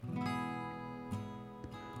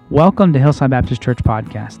Welcome to Hillside Baptist Church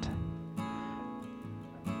Podcast.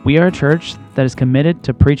 We are a church that is committed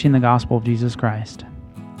to preaching the gospel of Jesus Christ.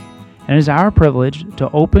 And it is our privilege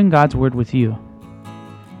to open God's Word with you.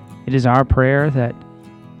 It is our prayer that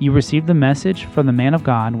you receive the message from the man of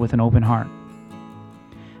God with an open heart.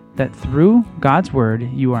 That through God's Word,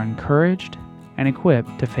 you are encouraged and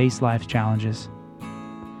equipped to face life's challenges.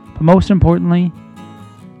 But most importantly,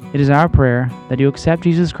 it is our prayer that you accept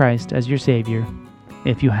Jesus Christ as your Savior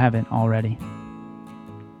if you haven't already.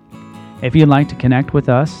 If you'd like to connect with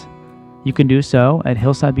us, you can do so at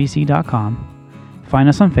hillsidebc.com, find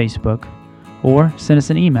us on Facebook, or send us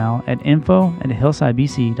an email at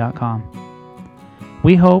info@hillsidebc.com.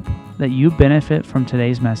 We hope that you benefit from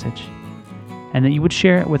today's message and that you would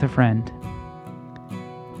share it with a friend.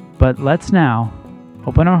 But let's now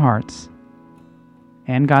open our hearts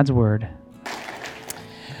and God's Word.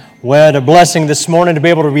 What a blessing this morning to be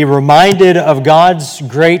able to be reminded of God's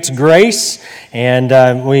great grace. And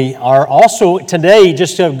we are also today,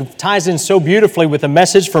 just ties in so beautifully with a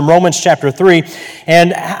message from Romans chapter 3.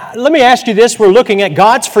 And let me ask you this, we're looking at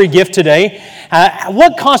God's free gift today.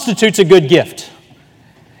 What constitutes a good gift?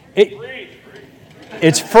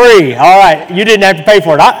 It's free. All right, you didn't have to pay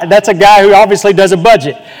for it. That's a guy who obviously does a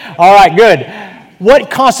budget. All right, good.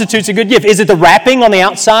 What constitutes a good gift? Is it the wrapping on the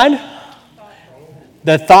outside?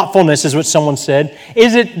 The thoughtfulness is what someone said.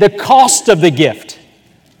 Is it the cost of the gift?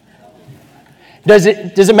 Does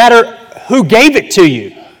it matter who gave it to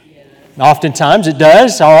you? Oftentimes it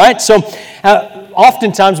does. All right. So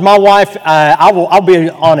oftentimes my wife, I'll be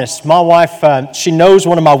honest. My wife, she knows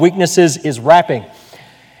one of my weaknesses is wrapping.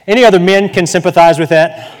 Any other men can sympathize with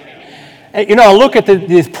that? You know, I look at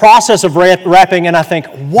the process of wrapping and I think,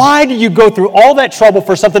 why do you go through all that trouble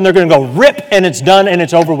for something they're going to go rip and it's done and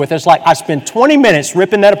it's over with? It's like I spend 20 minutes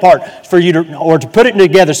ripping that apart for you to put it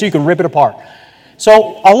together so you can rip it apart.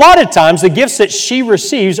 So a lot of times the gifts that she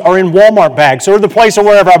receives are in Walmart bags or the place or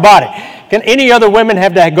wherever I bought it. Can any other women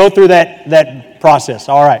have to go through that process?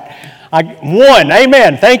 All right.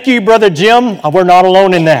 Amen. Thank you, Brother Jim. We're not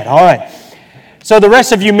alone in that. All right. So the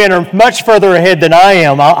rest of you men are much further ahead than I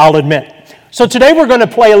am, I'll admit. So today we're going to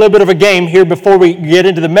play a little bit of a game here before we get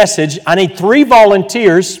into the message. I need 3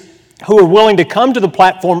 volunteers who are willing to come to the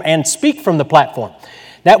platform and speak from the platform.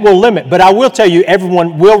 That will limit, but I will tell you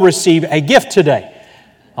everyone will receive a gift today.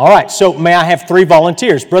 All right, so may I have 3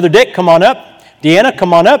 volunteers? Brother Dick, come on up. Deanna,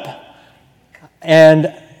 come on up.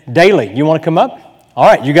 And Daly, you want to come up? All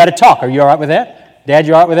right, you got to talk. Are you all right with that? Dad,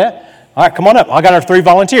 you all right with that? All right, come on up. I got our 3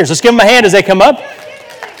 volunteers. Let's give them a hand as they come up.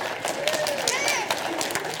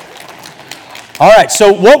 All right,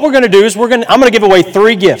 so what we're going to do is I'm going to give away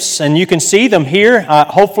 3 gifts, and you can see them here,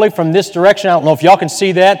 hopefully from this direction. I don't know if y'all can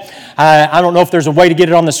see that. I don't know if there's a way to get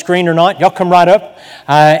it on the screen or not. Y'all come right up.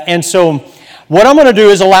 And so what I'm going to do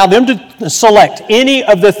is allow them to select any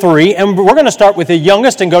of the 3, and we're going to start with the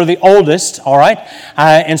youngest and go to the oldest, all right?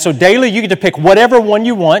 And so, Daly, you get to pick whatever one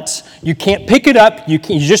you want. You can't pick it up. You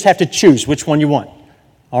just have to choose which one you want.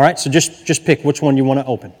 All right, so just pick which one you want to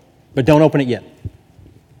open, but don't open it yet.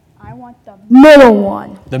 I want the middle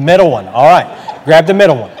one. The middle one. All right. Grab the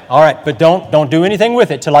middle one. All right. But don't do anything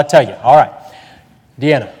with it till I tell you. All right.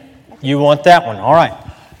 Deanna, you want that one. All right.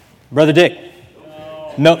 Brother Dick.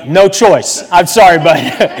 No choice. I'm sorry, bud.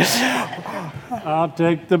 I'll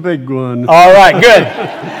take the big one. All right. Good.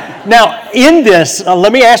 Now, in this,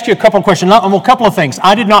 let me ask you a couple of questions. A couple of things.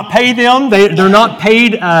 I did not pay them. They're not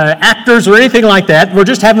paid actors or anything like that. We're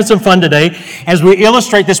just having some fun today as we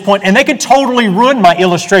illustrate this point. And they could totally ruin my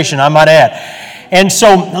illustration, I might add. And so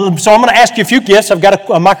I'm going to ask you a few gifts. I've got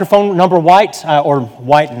a microphone number white, or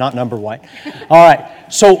white, not number white. All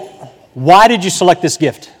right. So why did you select this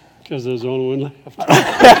gift? Because there's only one left.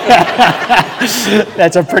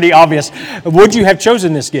 That's a pretty obvious. Would you have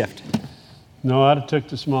chosen this gift? No, I'd have took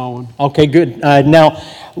the small one. Okay, good. Now,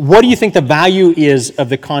 what do you think the value is of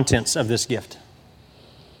the contents of this gift?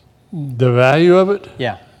 The value of it?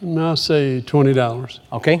 Yeah. I'll say $20.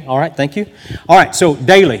 Okay, all right, thank you. All right, so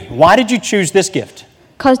Daly, why did you choose this gift?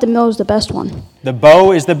 Because the middle is the best one. The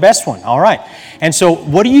bow is the best one, all right. And so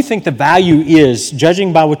what do you think the value is,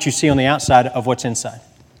 judging by what you see on the outside of what's inside?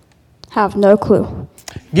 Have no clue.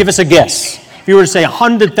 Give us a guess. If you were to say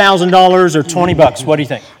 $100,000 or $20, what do you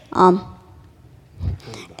think?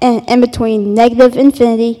 In between negative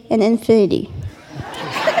infinity and infinity.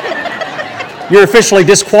 You're officially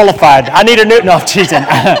disqualified. I need a new... No, I'm teasing. All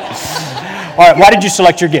right, why did you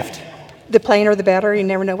select your gift? The plainer the better. You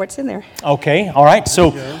never know what's in there. Okay, all right.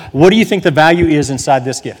 So what do you think the value is inside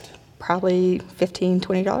this gift? Probably $15,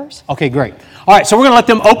 $20. Okay, great. All right, so we're going to let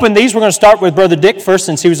them open these. We're going to start with Brother Dick first,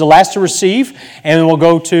 since he was the last to receive, and then we'll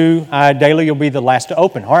go to Daly. You'll be the last to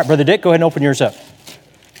open. All right, Brother Dick, go ahead and open yours up.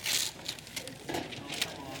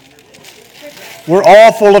 We're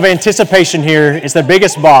all full of anticipation here. It's the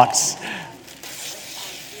biggest box.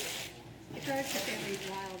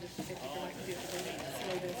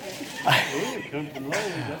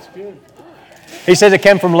 That's good. He says it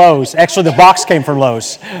came from Lowe's. Actually, the box came from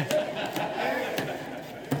Lowe's.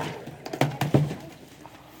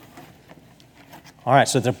 All right,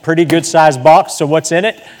 so it's a pretty good-sized box. So what's in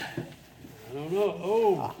it? I don't know.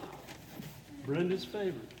 Oh, Brenda's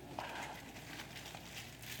favorite.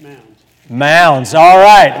 Mounds. Mounds. All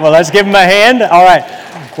right. Well, let's give him a hand. All right.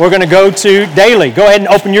 We're going to go to Daly. Go ahead and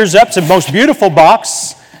open yours up. It's the most beautiful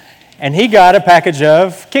box. And he got a package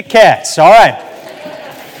of Kit Kats. All right.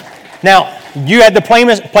 Now, you had the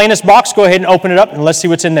plainest box. Go ahead and open it up and let's see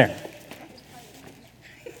what's in there.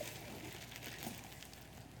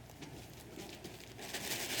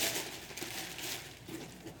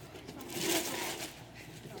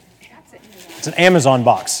 It's an Amazon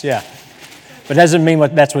box, yeah. But it doesn't mean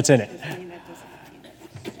that's what's in it.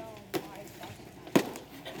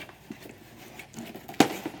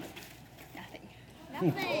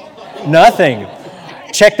 Nothing.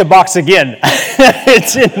 Check the box again.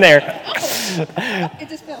 It's in there.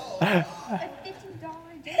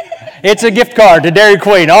 It's a gift card to Dairy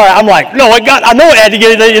Queen. All right, I'm like, no, I know it had to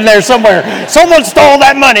get it in there somewhere. Someone stole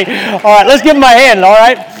that money. All right, let's give him a hand, all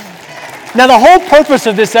right? Now, the whole purpose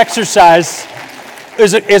of this exercise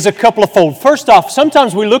is a couple of fold. First off,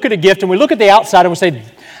 sometimes we look at a gift and we look at the outside and we say,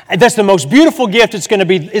 that's the most beautiful gift, it's going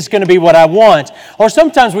to be what I want. Or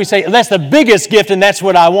sometimes we say, that's the biggest gift and that's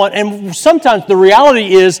what I want. And sometimes the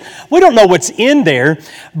reality is we don't know what's in there,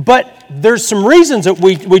 but there's some reasons that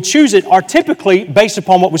we choose it are typically based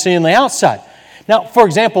upon what we see on the outside. Now, for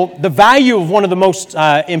example, the value of one of the most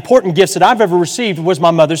important gifts that I've ever received was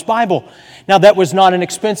my mother's Bible. Now, that was not an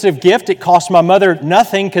expensive gift. It cost my mother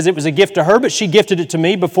nothing because it was a gift to her, but she gifted it to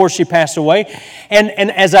me before she passed away. And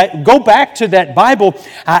as I go back to that Bible,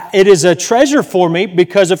 it is a treasure for me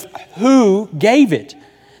because of who gave it.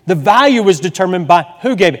 The value was determined by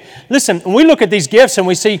who gave it. Listen, when we look at these gifts and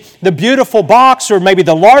we see the beautiful box or maybe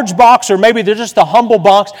the large box or maybe they're just the humble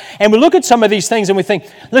box, and we look at some of these things and we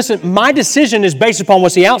think, listen, my decision is based upon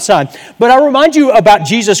what's the outside. But I remind you about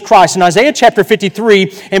Jesus Christ. In Isaiah chapter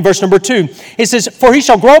 53 and verse number 2, it says, "For he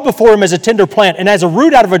shall grow up before him as a tender plant, and as a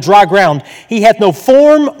root out of a dry ground. He hath no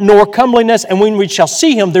form nor comeliness, and when we shall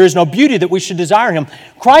see him, there is no beauty that we should desire him."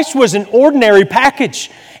 Christ was an ordinary package.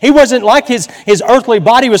 He wasn't like his earthly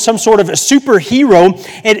body was some sort of a superhero.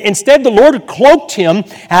 And instead, the Lord cloaked him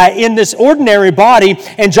in this ordinary body.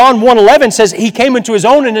 And John 1:11 says he came into his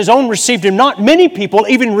own and his own received him not. Many people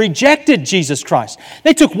even rejected Jesus Christ.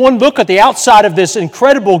 They took one look at the outside of this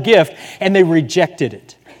incredible gift and they rejected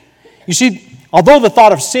it. You see, although the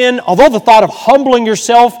thought of sin, although the thought of humbling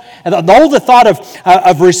yourself, although the thought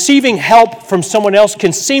of receiving help from someone else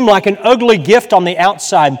can seem like an ugly gift on the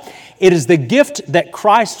outside, it is the gift that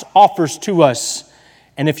Christ offers to us.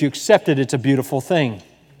 And if you accept it, it's a beautiful thing.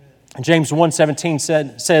 James 1:17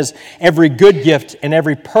 says, "Every good gift and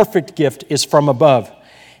every perfect gift is from above,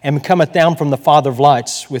 and cometh down from the Father of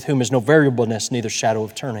lights, with whom is no variableness, neither shadow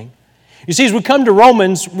of turning." You see, as we come to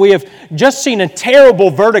Romans, we have just seen a terrible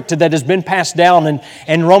verdict that has been passed down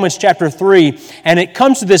in Romans chapter 3. And it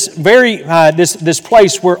comes to this this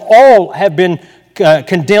place where all have been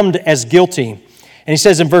condemned as guilty. And he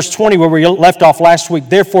says in verse 20, where we left off last week,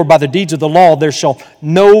 "Therefore by the deeds of the law there shall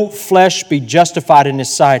no flesh be justified in his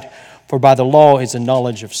sight, for by the law is the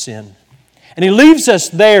knowledge of sin." And he leaves us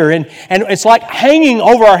there, and it's like hanging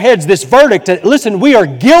over our heads this verdict that, listen, we are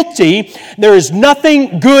guilty, there is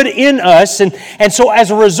nothing good in us, and so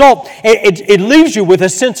as a result, it leaves you with a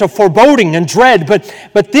sense of foreboding and dread,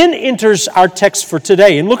 but then enters our text for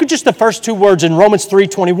today. And look at just the first two words in Romans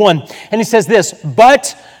 3:21, and he says this,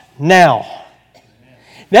 "But now."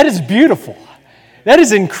 That is beautiful. That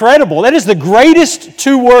is incredible. That is the greatest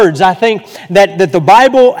two words, I think, that the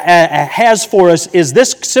Bible has for us is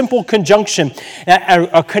this simple conjunction,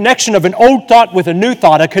 a connection of an old thought with a new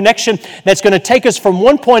thought, a connection that's going to take us from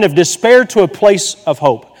one point of despair to a place of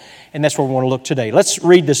hope. And that's where we want to look today. Let's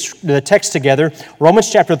read the text together, Romans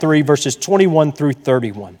chapter 3, verses 21 through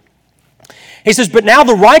 31. He says, "But now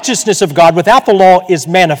the righteousness of God without the law is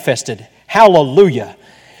manifested." Hallelujah.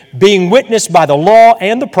 "Being witnessed by the law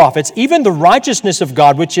and the prophets, even the righteousness of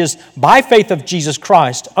God, which is by faith of Jesus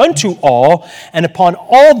Christ, unto all, and upon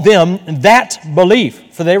all them that believe.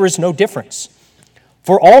 For there is no difference.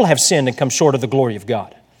 For all have sinned and come short of the glory of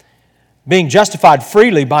God." being justified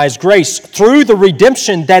freely by His grace through the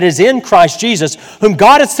redemption that is in Christ Jesus, whom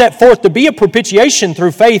God hath set forth to be a propitiation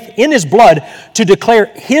through faith in His blood, to declare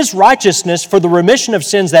His righteousness for the remission of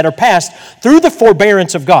sins that are past through the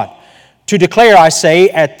forbearance of God. To declare, I say,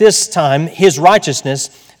 at this time His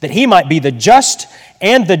righteousness, that He might be the just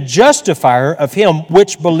and the justifier of him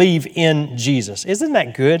which believe in Jesus. Isn't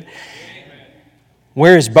that good?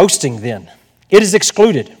 Where is boasting then? It is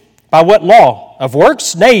excluded. By what law? Of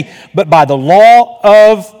works? Nay, but by the law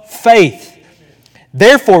of faith.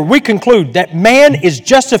 Therefore, we conclude that man is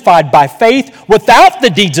justified by faith without the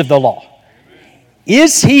deeds of the law.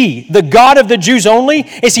 Is He the God of the Jews only?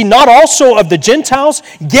 Is He not also of the Gentiles?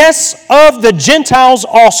 Yes, of the Gentiles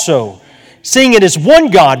also. Seeing it is one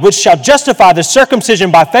God, which shall justify the circumcision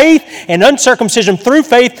by faith and uncircumcision through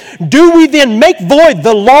faith, do we then make void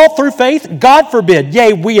the law through faith? God forbid.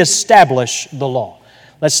 Yea, we establish the law.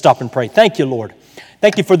 Let's stop and pray. Thank you, Lord.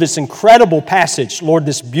 Thank you for this incredible passage, Lord,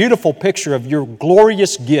 this beautiful picture of your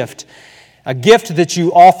glorious gift, a gift that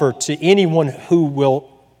you offer to anyone who will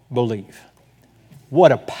believe.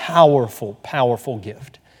 What a powerful, powerful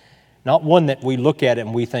gift. Not one that we look at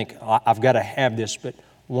and we think, I've got to have this, but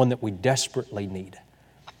one that we desperately need.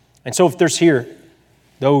 And so if there's here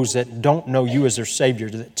those that don't know you as their Savior,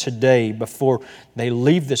 that today, before they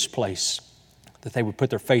leave this place, that they would put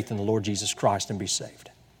their faith in the Lord Jesus Christ and be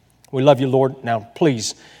saved. We love you, Lord. Now,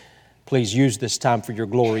 please use this time for your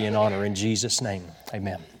glory and honor in Jesus' name.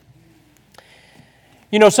 Amen.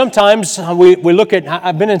 You know, sometimes we look at,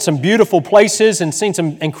 I've been in some beautiful places and seen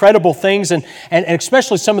some incredible things, and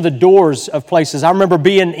especially some of the doors of places. I remember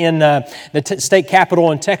being in the state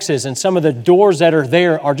capitol in Texas, and some of the doors that are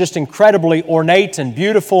there are just incredibly ornate and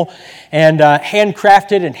beautiful and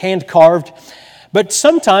handcrafted and hand-carved. But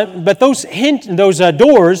those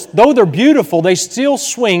doors, though they're beautiful, they still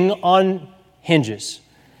swing on hinges.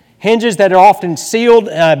 Hinges that are often sealed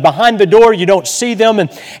behind the door. You don't see them.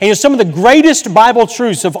 And you know, some of the greatest Bible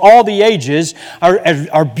truths of all the ages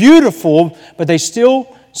are beautiful, but they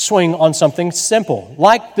still swing on something simple,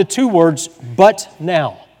 like the two words, but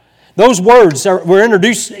now. Those words were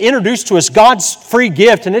introduced to us, God's free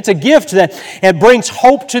gift, and it's a gift that brings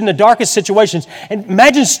hope to in the darkest situations. And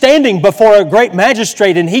imagine standing before a great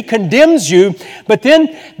magistrate and he condemns you, but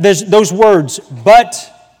then there's those words, but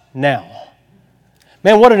now.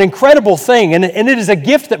 Man, what an incredible thing. And it is a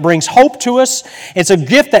gift that brings hope to us. It's a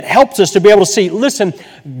gift that helps us to be able to see, listen,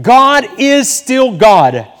 God is still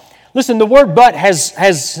God. Listen, the word but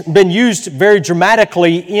has been used very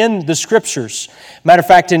dramatically in the Scriptures. Matter of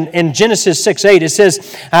fact, in Genesis 6:8, it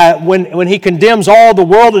says, when He condemns all the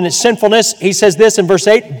world and its sinfulness, He says this in verse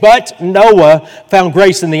 8, but Noah found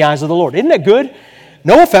grace in the eyes of the Lord. Isn't that good?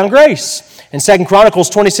 Noah found grace. In 2 Chronicles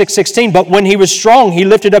 26:16, but when he was strong, he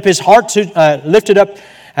lifted up his heart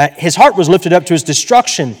his heart was lifted up to his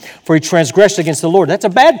destruction, for he transgressed against the Lord. That's a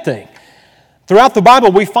bad thing. Throughout the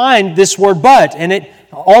Bible, we find this word but, and it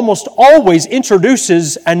almost always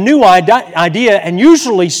introduces a new idea and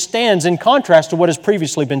usually stands in contrast to what has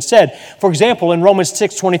previously been said. For example, in Romans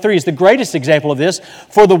 6:23 is the greatest example of this.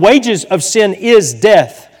 For the wages of sin is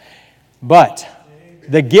death, but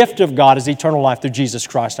the gift of God is eternal life through Jesus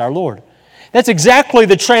Christ our Lord. That's exactly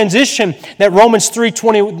the transition that Romans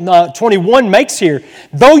 3:21 makes here.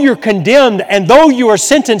 Though you're condemned and though you are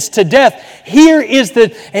sentenced to death, here's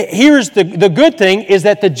the good thing, is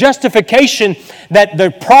that the justification that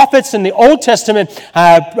the prophets in the Old Testament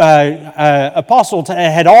apostles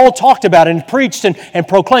had all talked about and preached and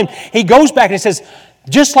proclaimed. He goes back and he says,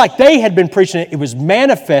 just like they had been preaching it, it was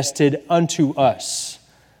manifested unto us.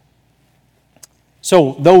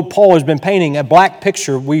 So, though Paul has been painting a black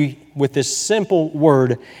picture, we, with this simple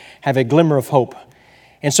word, have a glimmer of hope.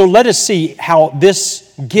 And so let us see how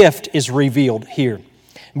this gift is revealed here.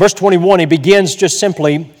 In verse 21, he begins just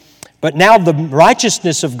simply, but now the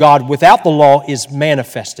righteousness of God without the law is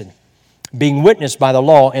manifested, being witnessed by the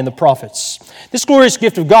law and the prophets. This glorious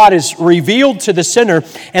gift of God is revealed to the sinner,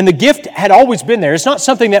 and the gift had always been there. It's not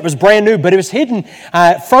something that was brand new, but it was hidden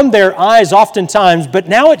from their eyes oftentimes, but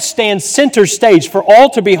now it stands center stage for all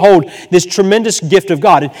to behold this tremendous gift of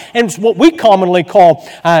God. And it's what we commonly call,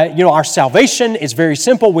 our salvation. It's very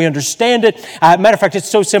simple. We understand it. Matter of fact, it's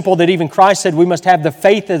so simple that even Christ said we must have the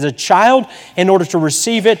faith as a child in order to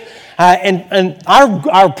receive it. And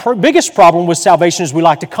our biggest problem with salvation is we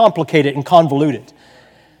like to complicate it and convolute it.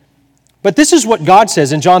 But this is what God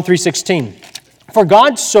says in John 3:16. For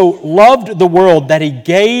God so loved the world that He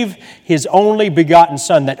gave His only begotten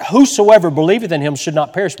Son, that whosoever believeth in Him should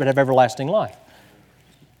not perish but have everlasting life.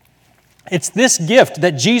 It's this gift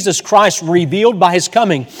that Jesus Christ revealed by His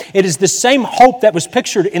coming. It is the same hope that was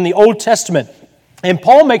pictured in the Old Testament. And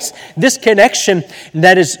Paul makes this connection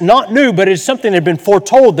that is not new, but it is something that had been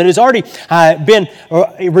foretold, that has already been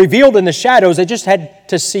revealed in the shadows. They just had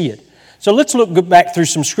to see it. So let's look back through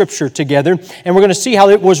some Scripture together, and we're going to see how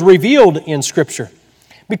it was revealed in Scripture.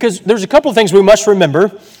 Because there's a couple of things we must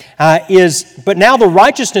remember, but now the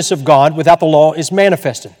righteousness of God without the law is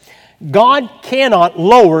manifested. God cannot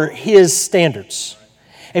lower His standards.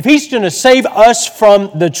 If He's going to save us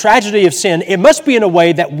from the tragedy of sin, it must be in a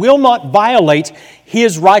way that will not violate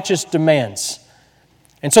His righteous demands.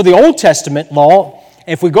 And so the Old Testament law,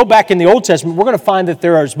 if we go back in the Old Testament, we're going to find that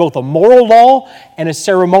there is both a moral law and a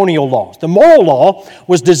ceremonial law. The moral law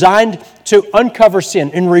was designed to uncover sin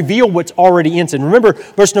and reveal what's already in sin. Remember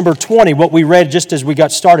verse number 20, what we read just as we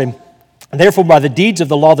got started. Therefore, by the deeds of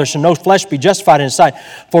the law, there shall no flesh be justified in His sight,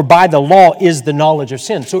 for by the law is the knowledge of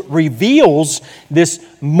sin. So it reveals this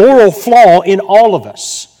moral flaw in all of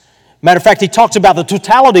us. Matter of fact, he talks about the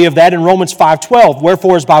totality of that in Romans 5:12.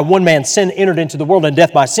 Wherefore, as by one man sin entered into the world, and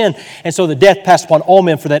death by sin, and so the death passed upon all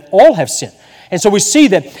men, for that all have sinned. And so we see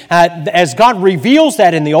that as God reveals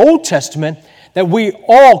that in the Old Testament, that we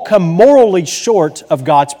all come morally short of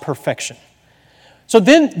God's perfection. So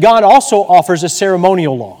then God also offers a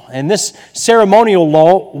ceremonial law. And this ceremonial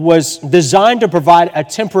law was designed to provide a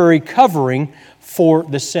temporary covering for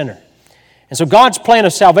the sinner. And so God's plan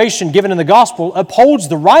of salvation given in the gospel upholds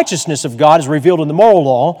the righteousness of God as revealed in the moral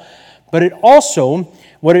law, but it also,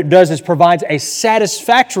 what it does is provides a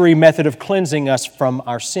satisfactory method of cleansing us from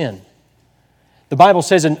our sin. The Bible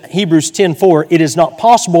says in Hebrews 10:4, it is not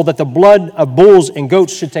possible that the blood of bulls and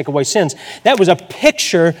goats should take away sins. That was a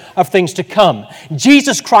picture of things to come.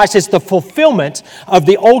 Jesus Christ is the fulfillment of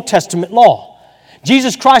the Old Testament law.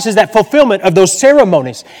 Jesus Christ is that fulfillment of those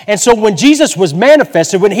ceremonies. And so when Jesus was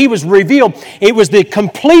manifested, when He was revealed, it was the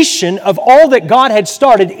completion of all that God had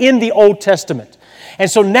started in the Old Testament. And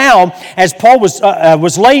so now, as Paul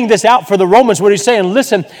was laying this out for the Romans, what he's saying,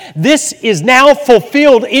 listen, this is now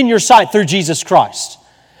fulfilled in your sight through Jesus Christ.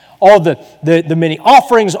 All the many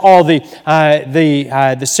offerings, all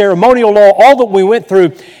the ceremonial law, all that we went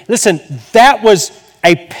through, listen, that was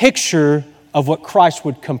a picture of what Christ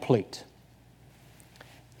would complete.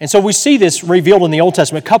 And so we see this revealed in the Old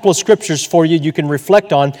Testament. A couple of scriptures for you can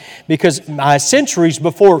reflect on, because centuries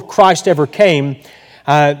before Christ ever came,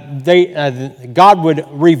 God would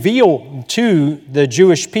reveal to the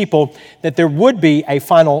Jewish people that there would be a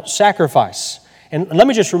final sacrifice. And let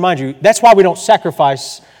me just remind you, that's why we don't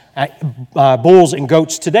sacrifice bulls and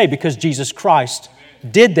goats today, because Jesus Christ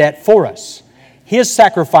did that for us. His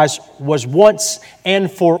sacrifice was once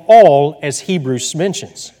and for all, as Hebrews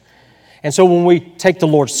mentions. And so when we take the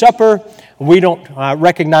Lord's Supper, we don't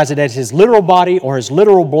recognize it as His literal body or His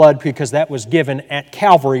literal blood, because that was given at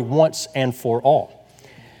Calvary once and for all.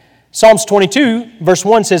 Psalms 22, verse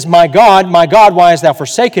 1 says, my God, why hast thou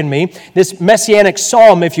forsaken me?" This messianic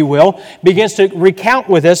psalm, if you will, begins to recount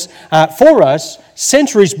with us, for us,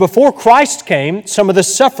 centuries before Christ came, some of the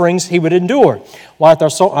sufferings He would endure. "Why art thou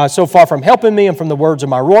so far from helping me and from the words of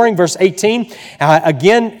my roaring?" Verse 18,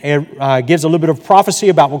 again, it gives a little bit of prophecy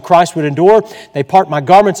about what Christ would endure. "They part my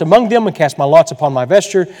garments among them and cast my lots upon my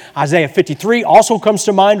vesture." Isaiah 53 also comes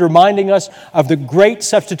to mind, reminding us of the great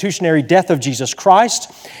substitutionary death of Jesus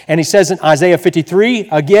Christ. And he says in Isaiah 53,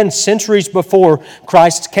 again, centuries before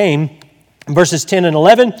Christ came, verses 10 and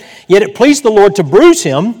 11, "Yet it pleased the Lord to bruise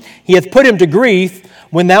him. He hath put him to grief.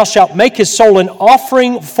 When thou shalt make his soul an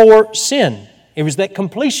offering for sin." It was that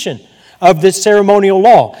completion of this ceremonial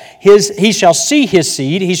law. "He shall see his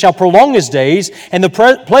seed. He shall prolong his days. And the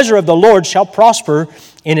pleasure of the Lord shall prosper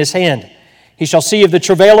in his hand. He shall see of the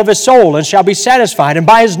travail of his soul and shall be satisfied. And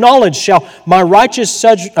by his knowledge shall my righteous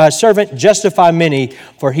servant justify many,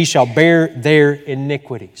 for he shall bear their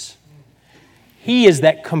iniquities." He is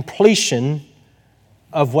that completion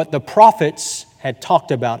of what the prophets had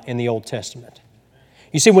talked about in the Old Testament.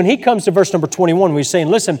 You see, when he comes to verse number 21, we're saying,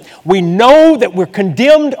 listen, we know that we're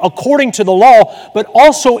condemned according to the law, but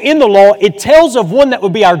also in the law, it tells of one that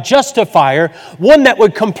would be our justifier, one that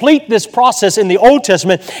would complete this process in the Old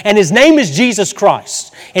Testament, and His name is Jesus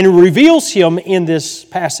Christ. And it reveals Him in this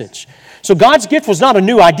passage. So God's gift was not a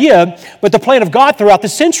new idea, but the plan of God throughout the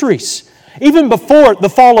centuries. Even before the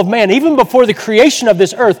fall of man, even before the creation of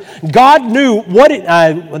this earth, God knew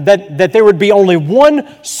that there would be only one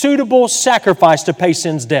suitable sacrifice to pay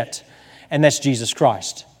sin's debt, and that's Jesus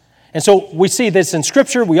Christ. And so we see this in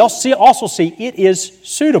Scripture. We also see it is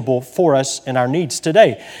suitable for us and our needs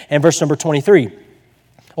today. And verse number 22,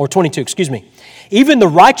 "Even the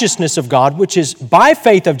righteousness of God, which is by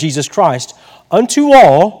faith of Jesus Christ, unto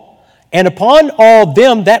all, and upon all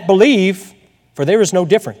them that believe, for there is no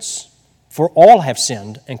difference. For all have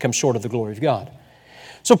sinned and come short of the glory of God."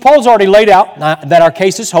 So Paul's already laid out that our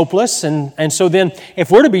case is hopeless, and so then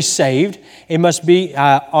if we're to be saved, it must be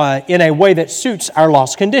in a way that suits our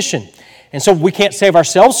lost condition. And so we can't save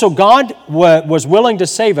ourselves, so God was willing to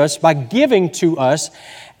save us by giving to us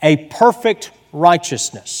a perfect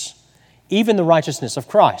righteousness, even the righteousness of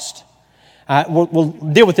Christ. We'll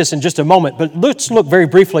deal with this in just a moment, but let's look very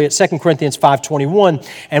briefly at 2 Corinthians 5:21,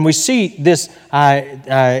 and we see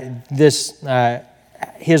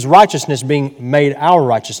His righteousness being made our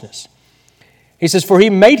righteousness. He says, "For He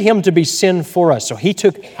made Him to be sin for us." So He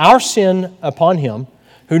took our sin upon Him,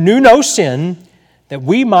 who knew no sin, that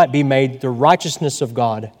we might be made the righteousness of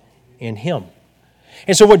God in Him.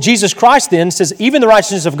 And so what Jesus Christ then says, even the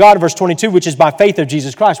righteousness of God, verse 22, which is by faith of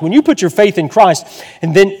Jesus Christ. When you put your faith in Christ,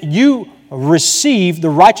 and then you receive the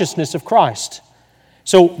righteousness of Christ.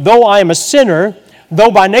 So though I am a sinner, though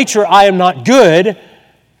by nature I am not good,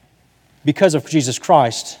 because of Jesus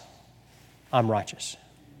Christ, I'm righteous.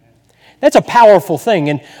 That's a powerful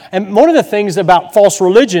thing. And one of the things about false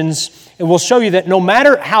religions, it will show you that no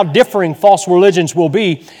matter how differing false religions will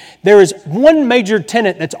be, there is one major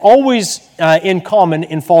tenet that's always in common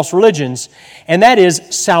in false religions, and that is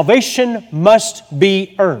salvation must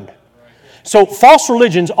be earned. So false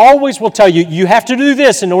religions always will tell you, you have to do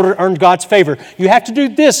this in order to earn God's favor. You have to do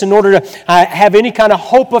this in order to have any kind of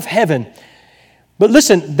hope of heaven. But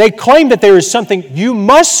listen, they claim that there is something you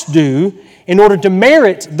must do in order to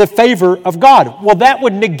merit the favor of God. Well, that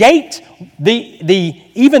would negate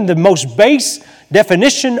even the most base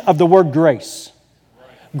definition of the word grace.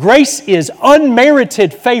 Grace is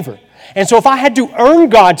unmerited favor. And so if I had to earn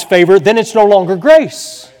God's favor, then it's no longer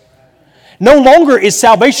grace. No longer is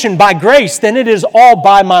salvation by grace, then it is all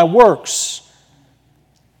by my works.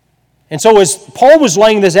 And so as Paul was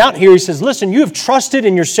laying this out here, he says, listen, you have trusted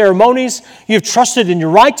in your ceremonies, you have trusted in your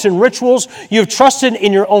rites and rituals, you have trusted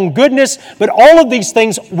in your own goodness, but all of these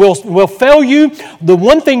things will fail you. The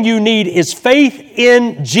one thing you need is faith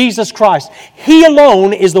in Jesus Christ. He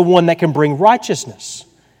alone is the one that can bring righteousness.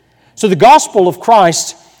 So the gospel of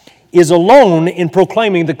Christ is alone in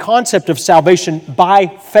proclaiming the concept of salvation by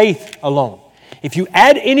faith alone. If you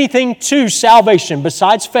add anything to salvation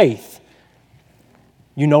besides faith,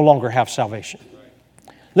 you no longer have salvation.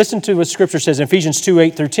 Listen to what Scripture says in Ephesians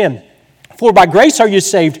 2:8-10. For by grace are you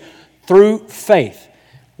saved through faith.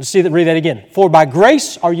 Let's read that again. For by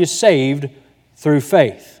grace are you saved through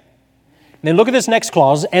faith. And then look at this next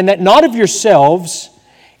clause. And that not of yourselves,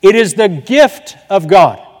 it is the gift of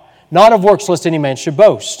God, not of works, lest any man should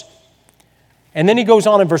boast. And then he goes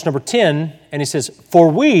on in verse number 10, and he says, for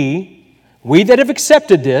we that have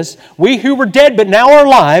accepted this, we who were dead but now are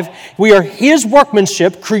alive, we are His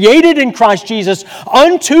workmanship, created in Christ Jesus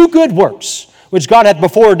unto good works, which God hath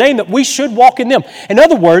before ordained that we should walk in them. In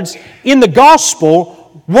other words, in the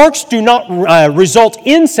gospel, works do not result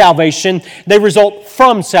in salvation, they result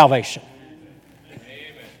from salvation.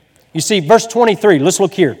 You see, verse 23, let's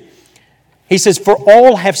look here. He says, for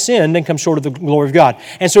all have sinned and come short of the glory of God.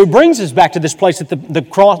 And so he brings us back to this place that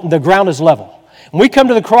the ground is level. When we come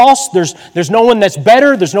to the cross, there's no one that's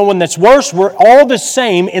better, there's no one that's worse. We're all the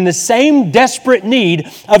same in the same desperate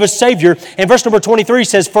need of a Savior. And verse number 23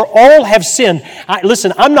 says, for all have sinned.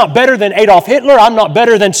 Listen, I'm not better than Adolf Hitler. I'm not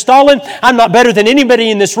better than Stalin. I'm not better than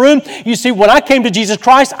anybody in this room. You see, when I came to Jesus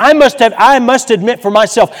Christ, I must admit for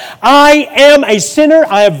myself, I am a sinner.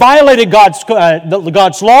 I have violated God's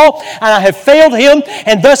law, and I have failed Him,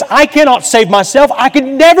 and thus I cannot save myself. I could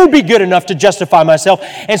never be good enough to justify myself.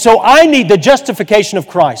 And so I need the justification of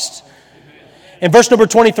Christ. In verse number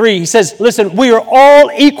 23, he says, listen, we are all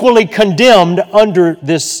equally condemned under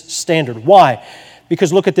this standard. Why?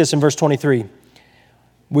 Because look at this in verse 23.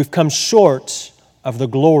 We've come short of the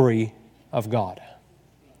glory of God.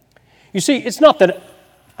 You see, it's not that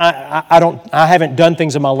I haven't done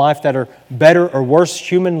things in my life that are better or worse,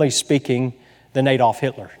 humanly speaking, than Adolf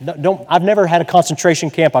Hitler. I've never had a concentration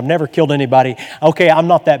camp. I've never killed anybody. Okay, I'm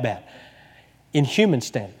not that bad in human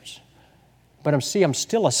standards. But I'm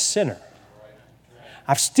still a sinner.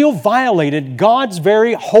 I've still violated God's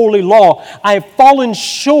very holy law. I have fallen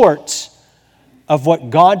short of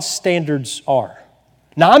what God's standards are.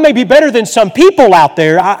 Now, I may be better than some people out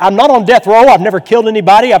there. I'm not on death row. I've never killed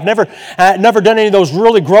anybody. I've never done any of those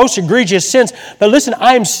really gross, egregious sins. But listen,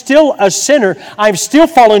 I am still a sinner. I'm still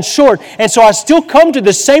fallen short. And so I still come to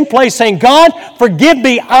the same place saying, God, forgive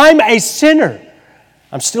me. I'm a sinner.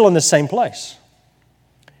 I'm still in the same place.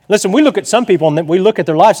 Listen, we look at some people and we look at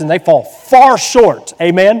their lives and they fall far short.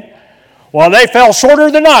 Amen? Well, they fell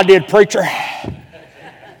shorter than I did, preacher.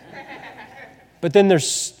 But then there's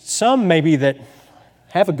some maybe that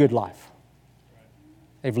have a good life.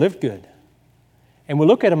 They've lived good. And we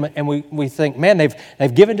look at them and we think, man,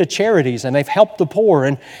 they've given to charities and they've helped the poor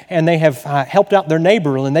and they have helped out their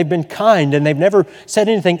neighbor and they've been kind and they've never said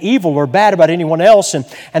anything evil or bad about anyone else and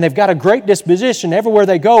they've got a great disposition everywhere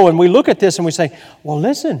they go. And we look at this and we say, well,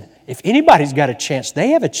 listen, if anybody's got a chance,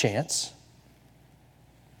 they have a chance.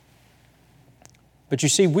 But you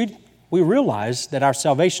see, we realize that our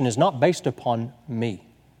salvation is not based upon me.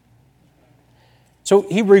 So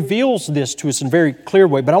he reveals this to us in a very clear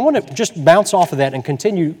way, but I want to just bounce off of that and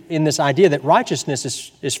continue in this idea that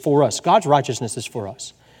righteousness is for us. God's righteousness is for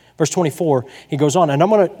us. Verse 24, he goes on, and I'm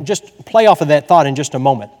going to just play off of that thought in just a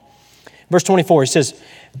moment. Verse 24, he says,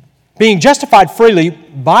 being justified freely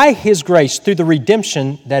by His grace through the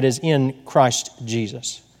redemption that is in Christ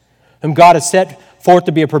Jesus, whom God has set forth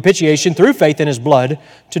to be a propitiation through faith in His blood,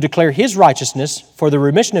 to declare His righteousness for the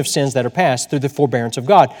remission of sins that are past through the forbearance of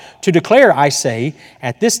God. To declare, I say,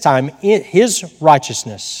 at this time, His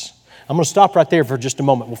righteousness. I'm going to stop right there for just a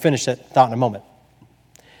moment. We'll finish that thought in a moment.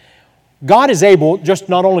 God is able just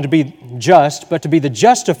not only to be just, but to be the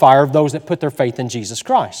justifier of those that put their faith in Jesus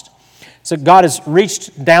Christ. So God has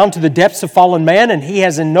reached down to the depths of fallen man, and He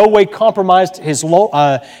has in no way compromised His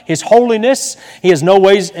holiness. He has no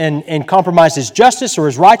ways and compromised His justice or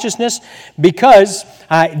His righteousness, because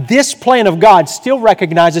this plan of God still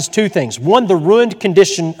recognizes two things. One, the ruined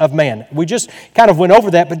condition of man. We just kind of went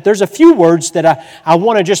over that, but there's a few words that I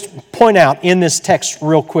want to just point out in this text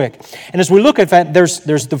real quick. And as we look at that,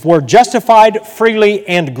 there's the word justified, freely,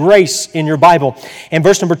 and grace in your Bible. In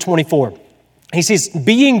verse number 24. He says,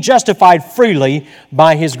 being justified freely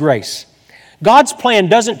by His grace. God's plan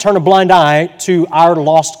doesn't turn a blind eye to our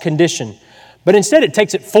lost condition, but instead it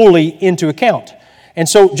takes it fully into account. And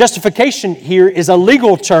so justification here is a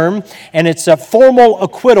legal term, and it's a formal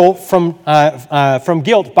acquittal from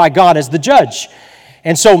guilt by God as the judge.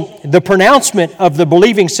 And so the pronouncement of the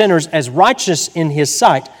believing sinners as righteous in His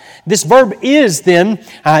sight. This verb is then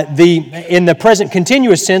in the present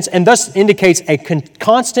continuous sense, and thus indicates a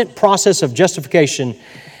constant process of justification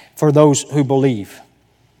for those who believe.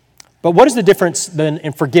 But what is the difference then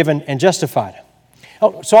in forgiven and justified?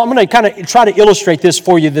 So I'm going to kind of try to illustrate this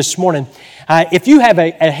for you this morning. If you have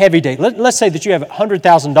a heavy debt, let's say that you have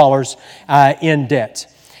 $100,000 in debt.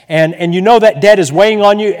 And you know that debt is weighing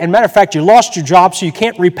on you. And matter of fact, you lost your job, so you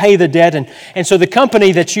can't repay the debt. And so the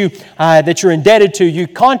company that you're indebted to, you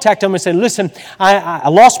contact them and say, listen, I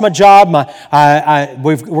lost my job.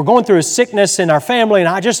 We're going through a sickness in our family, and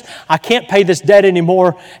I can't pay this debt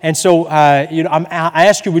anymore. And so I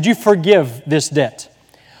ask you, would you forgive this debt?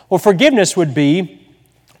 Well, forgiveness would be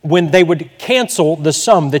when they would cancel the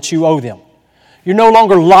sum that you owe them. You're no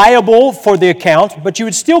longer liable for the account, but you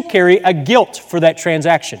would still carry a guilt for that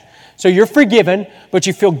transaction. So you're forgiven, but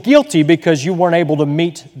you feel guilty because you weren't able to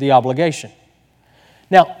meet the obligation.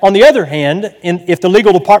 Now, on the other hand, if the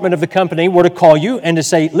legal department of the company were to call you and to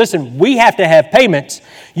say, listen, we have to have payment,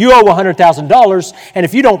 you owe $100,000, and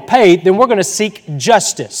if you don't pay, then we're going to seek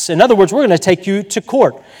justice. In other words, we're going to take you to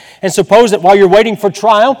court. And suppose that while you're waiting for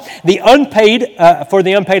trial, for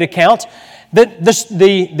the unpaid account,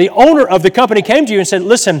 the owner of the company came to you and said,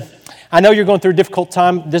 listen, I know you're going through a difficult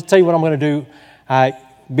time. Just tell you what I'm going to do.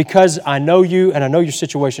 Because I know you and I know your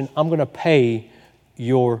situation, I'm going to pay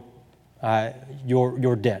your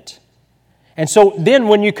debt. And so then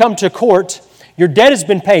when you come to court, your debt has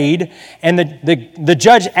been paid, and the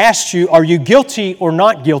judge asks you, are you guilty or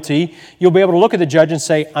not guilty? You'll be able to look at the judge and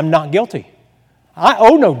say, I'm not guilty. I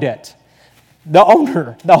owe no debt. The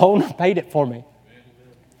owner paid it for me.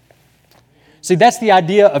 See, that's the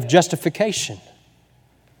idea of justification.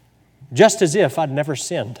 Just as if I'd never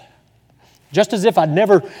sinned. Just as if I'd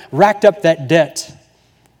never racked up that debt.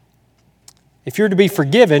 If you're to be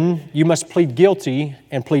forgiven, you must plead guilty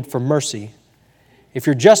and plead for mercy. If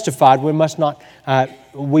you're justified, we must not.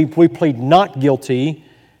 We plead not guilty,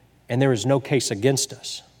 and there is no case against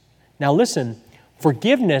us. Now listen,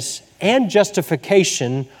 forgiveness and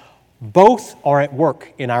justification both are at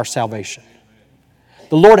work in our salvation.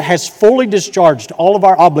 The Lord has fully discharged all of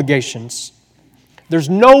our obligations. There's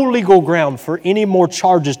no legal ground for any more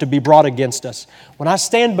charges to be brought against us. When I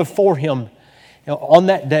stand before Him on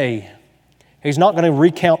that day, He's not going to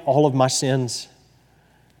recount all of my sins,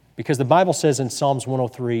 because the Bible says in Psalms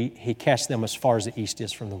 103, He casts them as far as the east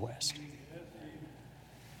is from the west.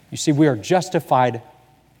 You see, we are justified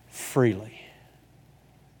freely.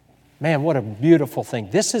 Man, what a beautiful thing.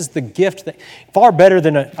 This is the gift that far better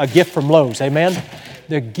than a gift from Lowe's, amen?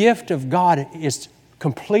 The gift of God is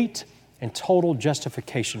complete and total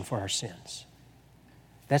justification for our sins.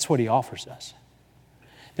 That's what He offers us.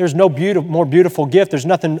 There's no more beautiful gift. There's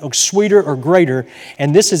nothing sweeter or greater.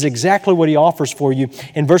 And this is exactly what He offers for you.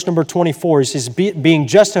 In verse number 24, He says, being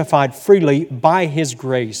justified freely by His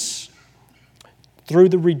grace through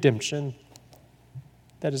the redemption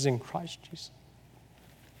that is in Christ Jesus.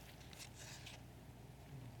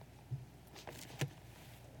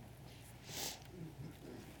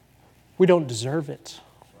 We don't deserve it.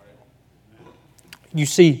 You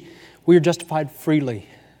see, we are justified freely.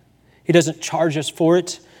 He doesn't charge us for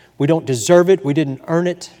it. We don't deserve it. We didn't earn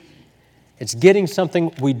it. It's getting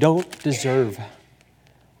something we don't deserve.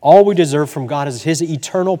 All we deserve from God is His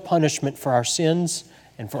eternal punishment for our sins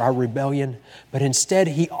and for our rebellion. But instead,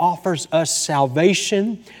 He offers us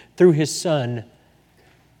salvation through His Son.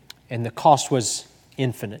 And the cost was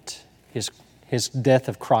infinite. His death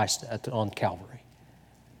of Christ on Calvary.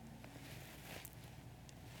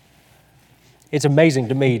 It's amazing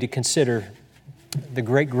to me to consider the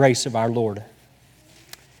great grace of our Lord.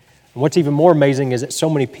 And what's even more amazing is that so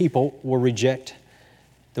many people will reject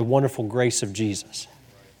the wonderful grace of Jesus.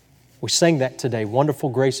 We sang that today, wonderful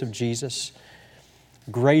grace of Jesus,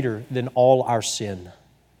 greater than all our sin.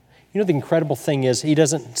 You know, the incredible thing is, He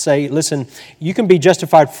doesn't say, listen, you can be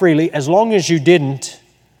justified freely as long as you didn't.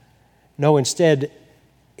 No, instead,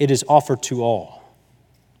 it is offered to all.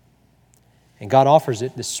 And God offers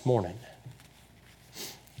it this morning.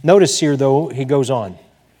 Notice here, though, He goes on.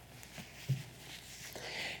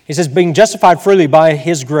 He says, being justified freely by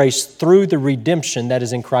His grace through the redemption that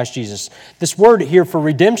is in Christ Jesus. This word here for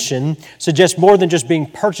redemption suggests more than just being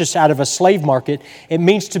purchased out of a slave market. It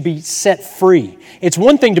means to be set free. It's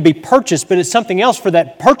one thing to be purchased, but it's something else for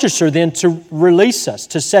that purchaser then to release us,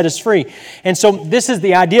 to set us free. And so this is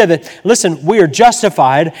the idea that, listen, we are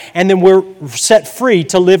justified and then we're set free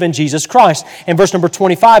to live in Jesus Christ. In verse number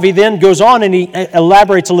 25, he then goes on and he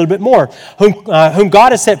elaborates a little bit more. Whom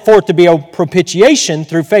God has set forth to be a propitiation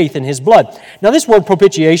through faith in His blood. Now this word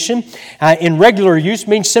propitiation in regular use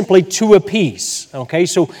means simply to appease. Okay,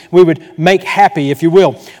 so we would make happy, if you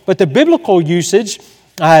will. But the biblical usage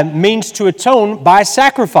means to atone by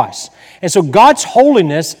sacrifice. And so God's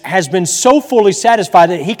holiness has been so fully satisfied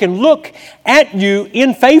that He can look at you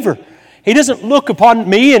in favor. He doesn't look upon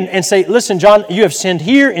me and say, listen, John, you have sinned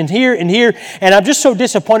here and here and here, and I'm just so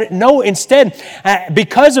disappointed. No, instead,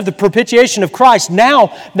 because of the propitiation of Christ,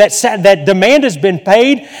 now that demand has been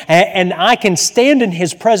paid, and I can stand in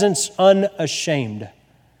His presence unashamed.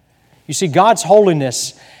 You see, God's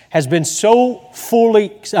holiness has been so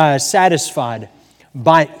fully satisfied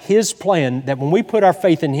by His plan that when we put our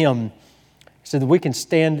faith in Him, so that we can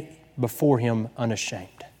stand before Him unashamed.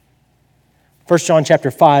 1 John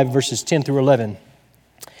chapter 5, verses 10 through 11.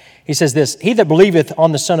 He says this, He that believeth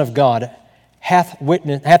on the Son of God hath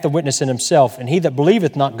a witness in himself, and he that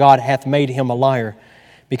believeth not God hath made him a liar,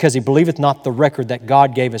 because he believeth not the record that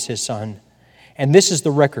God gave us His Son. And this is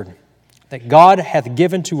the record, that God hath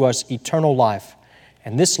given to us eternal life,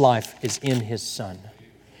 and this life is in His Son.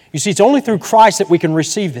 You see, it's only through Christ that we can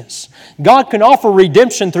receive this. God can offer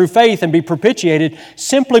redemption through faith and be propitiated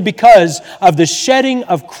simply because of the shedding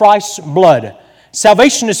of Christ's blood.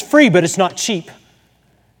 Salvation is free, but it's not cheap.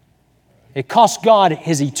 It cost God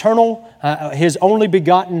His eternal, His only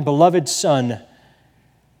begotten, beloved Son.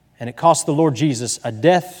 And it cost the Lord Jesus a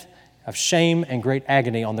death of shame and great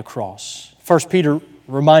agony on the cross. 1 Peter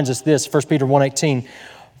reminds us this, 1 Peter 1:18.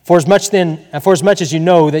 For as much as you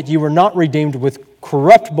know that you were not redeemed with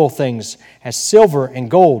corruptible things as silver and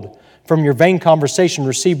gold from your vain conversation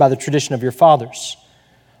received by the tradition of your fathers,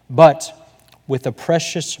 but with the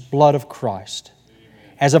precious blood of Christ,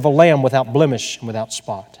 as of a lamb without blemish and without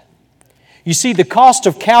spot. You see, the cost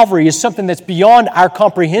of Calvary is something that's beyond our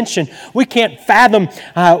comprehension. We can't fathom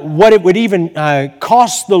what it would even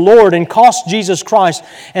cost the Lord and cost Jesus Christ.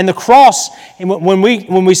 And the cross, when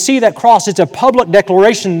we see that cross, it's a public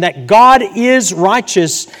declaration that God is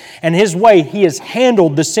righteous and His way, He has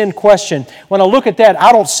handled the sin question. When I look at that,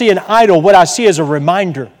 I don't see an idol. What I see is a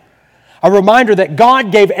reminder that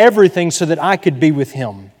God gave everything so that I could be with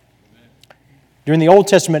Him. During the Old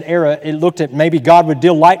Testament era, it looked at maybe God would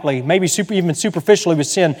deal lightly, maybe even superficially with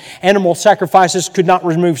sin. Animal sacrifices could not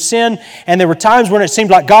remove sin, and there were times when it seemed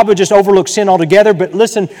like God would just overlook sin altogether. But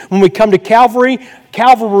listen, when we come to Calvary,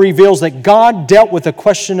 Calvary reveals that God dealt with the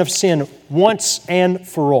question of sin once and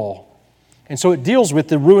for all. And so it deals with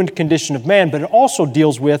the ruined condition of man, but it also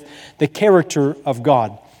deals with the character of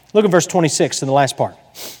God. Look at verse 26 in the last part.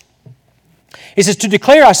 He says, to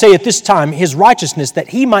declare, I say, at this time, His righteousness, that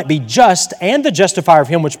He might be just and the justifier of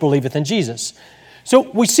him which believeth in Jesus. So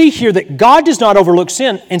we see here that God does not overlook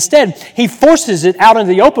sin. Instead, He forces it out into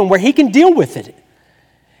the open where He can deal with it.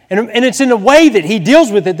 And it's in a way that He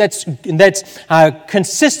deals with it that's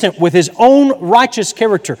consistent with His own righteous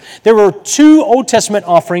character. There are 2 Old Testament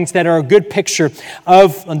offerings that are a good picture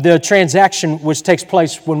of the transaction which takes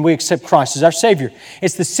place when we accept Christ as our Savior.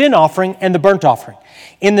 It's the sin offering and the burnt offering.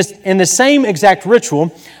 In the same exact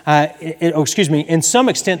ritual, in some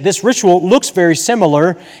extent, this ritual looks very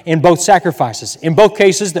similar in both sacrifices. In both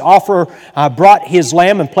cases, the offerer brought his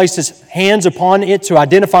lamb and placed his hands upon it to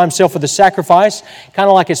identify himself with the sacrifice, kind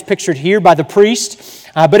of like it's pictured here by the priest.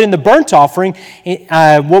 But in the burnt offering,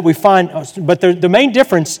 what we find, but the main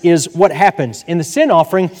difference is what happens. In the sin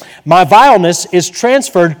offering, my vileness is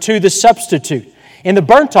transferred to the substitute. In the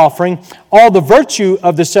burnt offering, all the virtue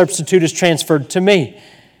of the substitute is transferred to me.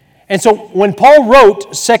 And so when Paul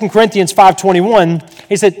wrote 2 Corinthians 5:21,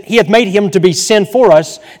 he said, He hath made Him to be sin for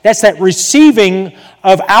us. That's that receiving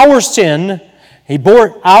of our sin. He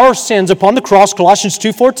bore our sins upon the cross, Colossians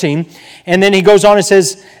 2:14. And then he goes on and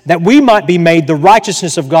says that we might be made the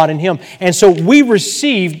righteousness of God in Him. And so we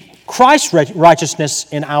receive Christ's righteousness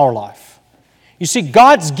in our life. You see,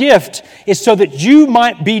 God's gift is so that you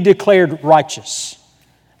might be declared righteous.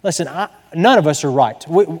 Listen, none of us are right.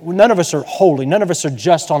 None of us are holy. None of us are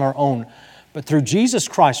just on our own. But through Jesus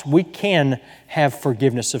Christ, we can have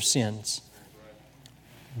forgiveness of sins.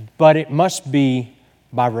 But it must be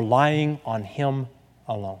by relying on Him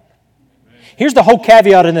alone. Here's the whole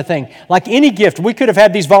caveat in the thing. Like any gift, we could have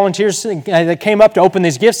had these volunteers that came up to open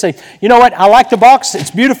these gifts say, you know what, I like the box, it's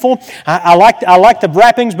beautiful, I like the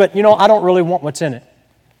wrappings, but I don't really want what's in it.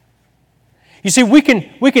 You see, we can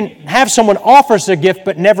have someone offer us a gift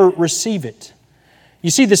but never receive it.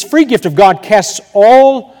 You see, this free gift of God casts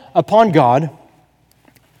all upon God,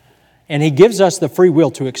 and He gives us the free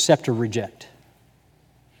will to accept or reject.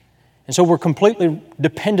 And so we're completely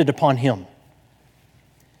dependent upon Him.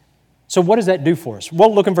 So what does that do for us?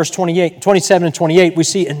 Well, look in verse 27 and 28, we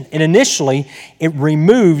see, and initially, it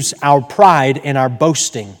removes our pride and our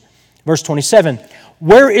boasting. Verse 27,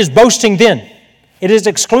 where is boasting then? It is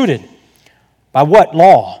excluded. By what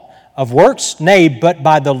law? Of works? Nay, but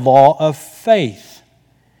by the law of faith.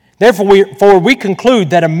 Therefore we conclude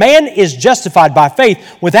that a man is justified by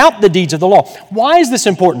faith without the deeds of the law. Why is this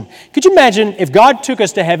important? Could you imagine if God took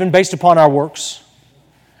us to heaven based upon our works?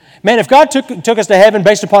 Man, if God took us to heaven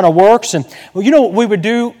based upon our works, and you know what we would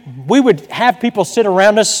do? We would have people sit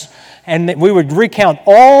around us and we would recount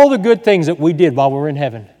all the good things that we did while we were in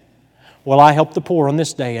heaven. Well, I helped the poor on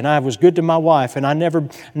this day, and I was good to my wife, and I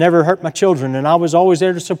never hurt my children, and I was always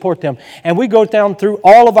there to support them. And we go down through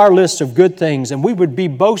all of our lists of good things, and we would be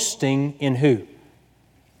boasting in who?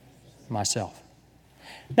 Myself.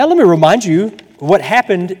 Now let me remind you what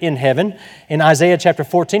happened in heaven in Isaiah chapter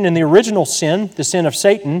 14. In the original sin, the sin of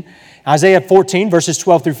Satan, Isaiah 14, verses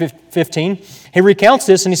 12 through 15, he recounts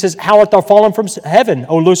this and he says, How art thou fallen from heaven,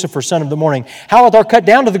 O Lucifer, son of the morning? How art thou cut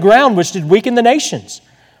down to the ground, which did weaken the nations?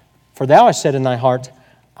 For thou hast said in thy heart,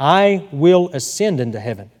 I will ascend into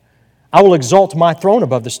heaven. I will exalt my throne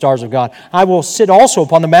above the stars of God. I will sit also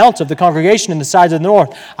upon the mounts of the congregation in the sides of the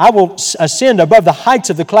north. I will ascend above the heights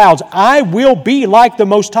of the clouds. I will be like the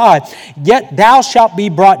Most High. Yet thou shalt be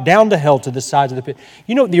brought down to hell, to the sides of the pit.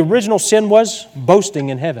 You know what the original sin was? Boasting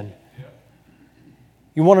in heaven.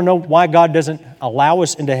 You want to know why God doesn't allow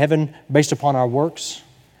us into heaven based upon our works?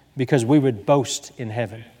 Because we would boast in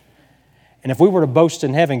heaven. And if we were to boast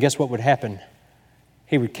in heaven, guess what would happen?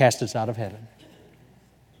 He would cast us out of heaven.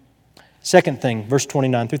 Second thing, verse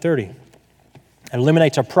 29 through 30. It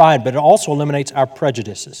eliminates our pride, but it also eliminates our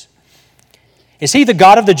prejudices. Is He the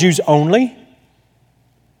God of the Jews only?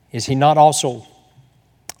 Is He not also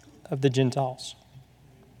of the Gentiles?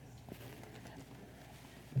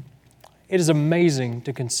 It is amazing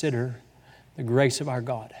to consider the grace of our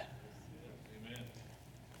God.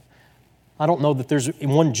 I don't know that there's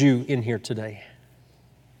one Jew in here today.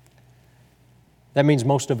 That means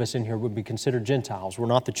most of us in here would be considered Gentiles. We're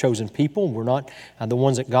not the chosen people. We're not the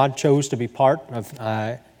ones that God chose to be part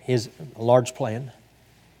of His large plan.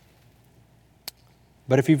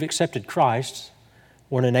 But if you've accepted Christ,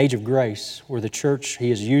 we're in an age of grace where the church,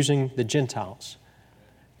 He is using the Gentiles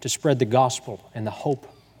to spread the gospel and the hope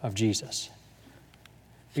of Jesus.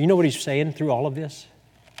 But you know what He's saying through all of this?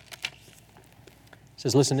 He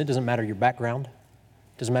says, listen, it doesn't matter your background.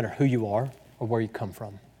 It doesn't matter who you are or where you come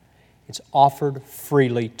from. It's offered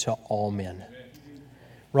freely to all men.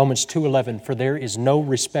 Romans 2:11, for there is no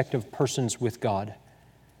respect of persons with God.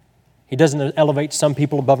 He doesn't elevate some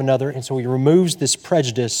people above another, and so He removes this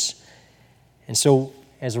prejudice. And so,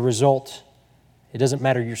 as a result, it doesn't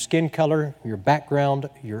matter your skin color, your background,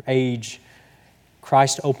 your age.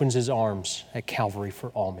 Christ opens His arms at Calvary for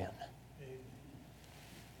all men.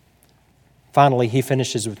 Finally, he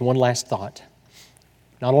finishes with one last thought.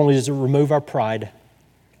 Not only does it remove our pride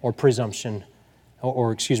or presumption,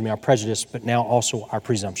 or our prejudice, but now also our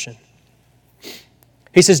presumption.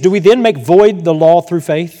 He says, do we then make void the law through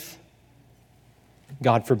faith?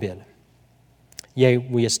 God forbid. Yea,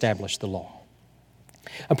 we establish the law.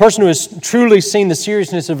 A person who has truly seen the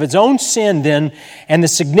seriousness of his own sin then and the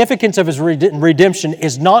significance of his redemption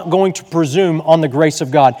is not going to presume on the grace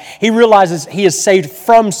of God. He realizes he is saved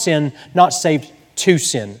from sin, not saved to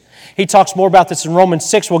sin. He talks more about this in Romans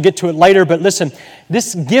 6. We'll get to it later. But listen,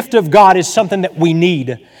 this gift of God is something that we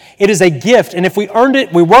need. It is a gift. And if we earned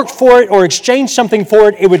it, we worked for it, or exchanged something for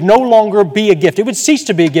it, it would no longer be a gift. It would cease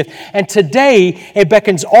to be a gift. And today, it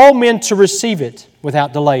beckons all men to receive it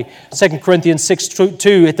without delay. 2 Corinthians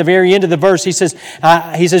 6:2, at the very end of the verse, he says,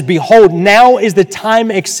 behold, now is the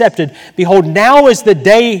time accepted. Behold, now is the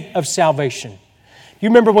day of salvation. You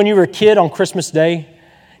remember when you were a kid on Christmas Day?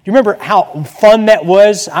 Do you remember how fun that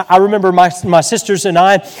was? I remember my sisters and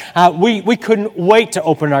I, we couldn't wait to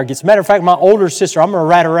open our gifts. Matter of fact, my older sister, I'm going to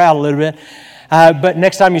rat her out a little bit, but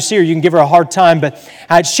next time you see her, you can give her a hard time. But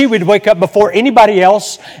she would wake up before anybody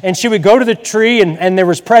else, and she would go to the tree, and there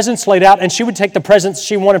was presents laid out, and she would take the presents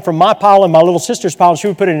she wanted from my pile and my little sister's pile, and she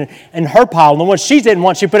would put it in her pile, and the ones she didn't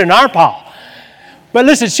want, she put in our pile. But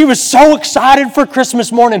listen, she was so excited for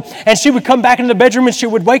Christmas morning, and she would come back into the bedroom and she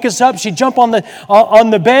would wake us up. She'd jump on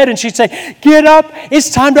the bed and she'd say, "Get up, it's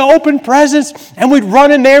time to open presents." And we'd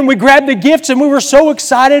run in there and we'd grab the gifts, and we were so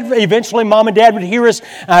excited. Eventually, Mom and Dad would hear us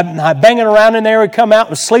banging around in there. We'd come out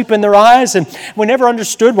with sleep in their eyes, and we never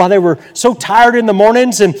understood why they were so tired in the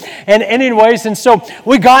mornings. And anyways, and so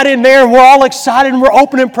we got in there and we're all excited and we're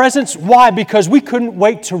opening presents. Why? Because we couldn't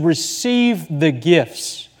wait to receive the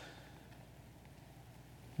gifts.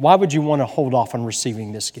 Why would you want to hold off on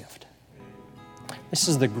receiving this gift? This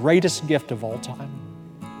is the greatest gift of all time.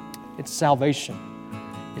 It's salvation.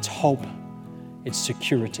 It's hope. It's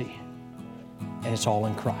security. And it's all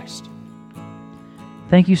in Christ.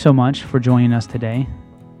 Thank you so much for joining us today.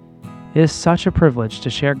 It is such a privilege to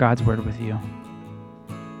share God's Word with you.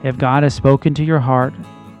 If God has spoken to your heart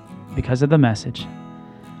because of the message,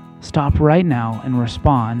 stop right now and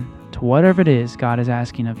respond to whatever it is God is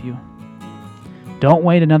asking of you. Don't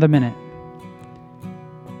wait another minute.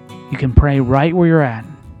 You can pray right where you're at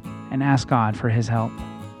and ask God for His help.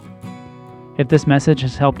 If this message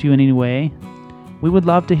has helped you in any way, we would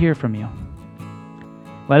love to hear from you.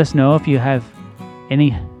 Let us know if you have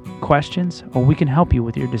any questions, or we can help you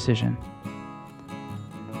with your decision.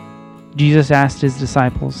 Jesus asked His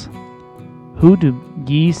disciples, "Who do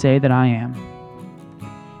ye say that I am?"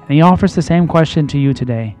 And He offers the same question to you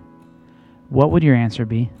today. What would your answer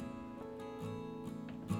be?